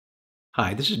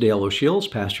Hi, this is Dale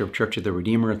O'Shields, pastor of Church of the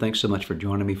Redeemer. Thanks so much for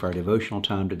joining me for our devotional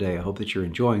time today. I hope that you're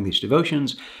enjoying these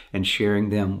devotions and sharing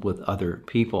them with other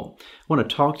people. I want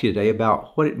to talk to you today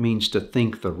about what it means to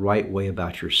think the right way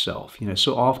about yourself.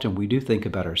 So often we do think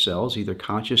about ourselves, either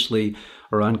consciously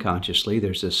or unconsciously.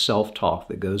 There's this self-talk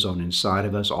that goes on inside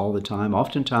of us all the time,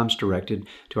 oftentimes directed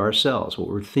to ourselves, what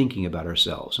we're thinking about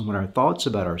ourselves. And when our thoughts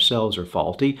about ourselves are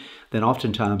faulty, then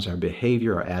oftentimes our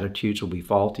behavior, our attitudes will be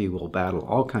faulty. We'll battle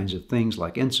all kinds of things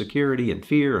like insecurity and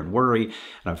fear and worry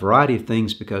and a variety of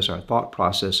things because our thought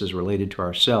processes related to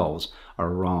ourselves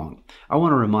are wrong. I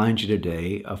want to remind you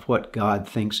today of what God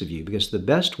thinks of you, because the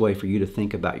best way for you to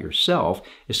think about yourself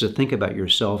is to think about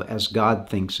yourself as God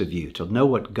thinks of you, to know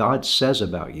what God says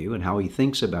about you and how He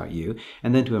thinks about you,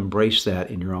 and then to embrace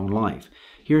that in your own life.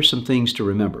 Here are some things to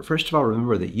remember. First of all,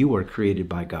 remember that you are created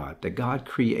by God, that God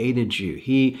created you.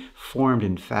 He formed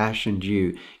and fashioned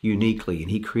you uniquely, and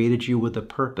He created you with a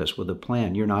purpose, with a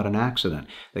plan. You're not an accident,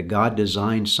 that God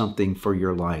designed something for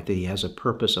your life, that He has a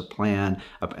purpose, a plan,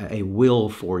 a will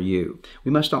for you.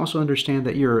 We must also understand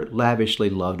that you're lavishly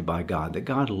loved by God, that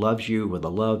God loves you with a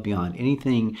love beyond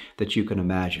anything that you can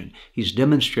imagine. He's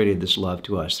demonstrated this love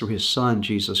to us through His Son,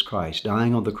 Jesus Christ,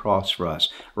 dying on the cross for us,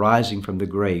 rising from the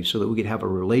grave so that we could have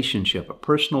a relationship, a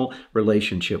personal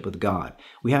relationship with God.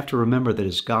 We have to remember that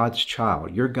as God's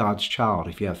child, you're God's child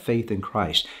if you have faith in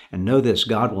Christ. And know this,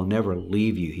 God will never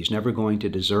leave you. He's never going to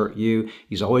desert you.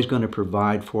 He's always going to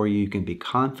provide for you. You can be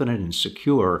confident and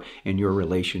secure in your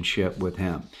relationship with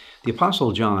Him. The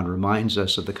Apostle John reminds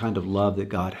us of the kind of love that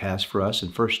God has for us in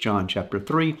 1 John chapter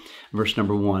 3, verse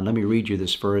number 1. Let me read you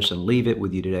this verse and leave it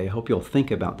with you today. I hope you'll think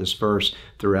about this verse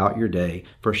throughout your day.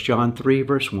 1 John 3,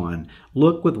 verse 1.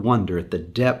 Look with wonder at the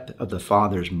depth of the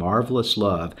Father's marvelous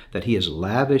love that He has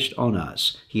lavished on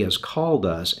us. He has called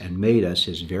us and made us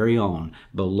His very own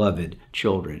beloved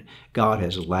children. God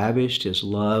has lavished His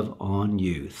love on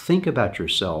you. Think about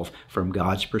yourself from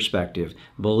God's perspective.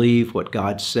 Believe what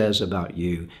God says about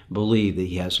you. Believe that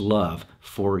He has love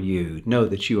for you. Know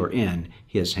that you are in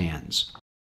His hands.